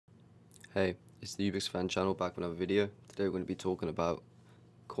Hey, it's the UBX fan channel back with another video. Today we're going to be talking about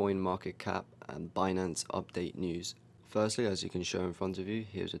coin market cap and Binance update news. Firstly, as you can show in front of you,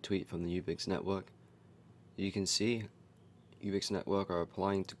 here's a tweet from the UBX network. You can see UBX network are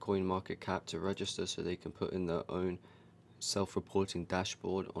applying to coin market cap to register so they can put in their own self-reporting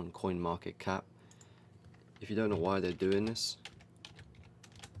dashboard on coin market cap. If you don't know why they're doing this,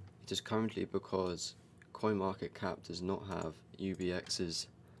 it is currently because coin market cap does not have UBX's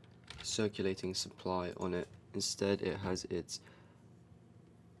circulating supply on it. Instead, it has its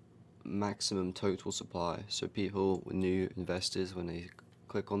maximum total supply. So people, new investors, when they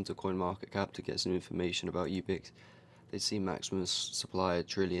click onto CoinMarketCap to get some information about UBX, they see maximum supply a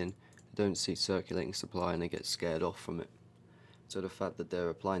trillion, they don't see circulating supply, and they get scared off from it. So the fact that they're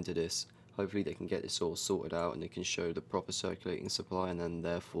applying to this, hopefully they can get this all sorted out and they can show the proper circulating supply and then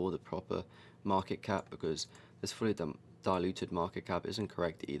therefore the proper market cap, because this fully diluted market cap isn't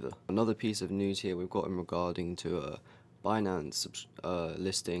correct either. Another piece of news here we've got in regarding to a Binance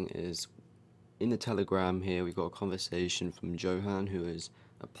listing is in the Telegram. Here we've got a conversation from Johan, who is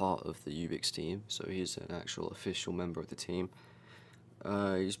a part of the UBX team, so he's an actual official member of the team.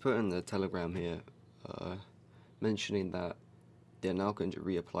 He's put in the Telegram here mentioning that they're now going to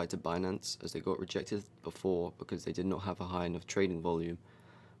reapply to Binance as they got rejected before because they did not have a high enough trading volume.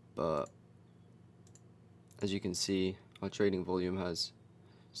 But as you can see, our trading volume has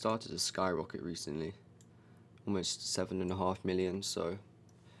started to skyrocket recently, almost 7.5 million, so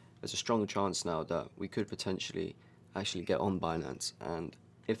there's a strong chance now that we could potentially actually get on Binance, and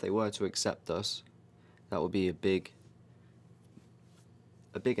if they were to accept us, that would be a big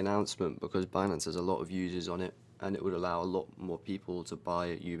announcement, because Binance has a lot of users on it and it would allow a lot more people to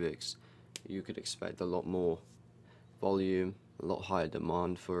buy at UBX. You could expect a lot more volume, a lot higher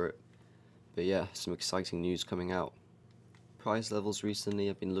demand for it. But yeah, some exciting news coming out. Price levels recently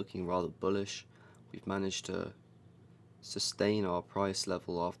have been looking rather bullish. We've managed to sustain our price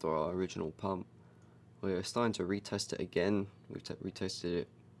level after our original pump. We're starting to retest it again. We've retested it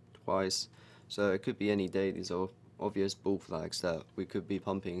twice, so it could be any day. These are obvious bull flags that we could be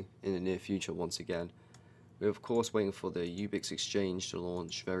pumping in the near future once again. We're of course waiting for the UBX exchange to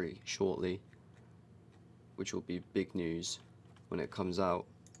launch very shortly, which will be big news when it comes out.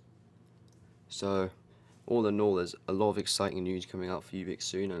 So all in all, there's a lot of exciting news coming out for UBX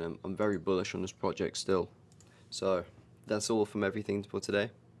soon, and I'm very bullish on this project still. So that's all from everything for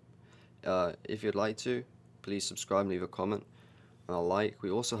today. If you'd like to, please subscribe and leave a comment and a like. We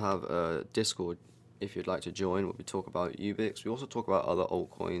also have a Discord if you'd like to join, where we talk about UBX. We also talk about other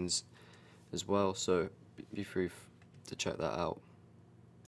altcoins as well, so be free to check that out.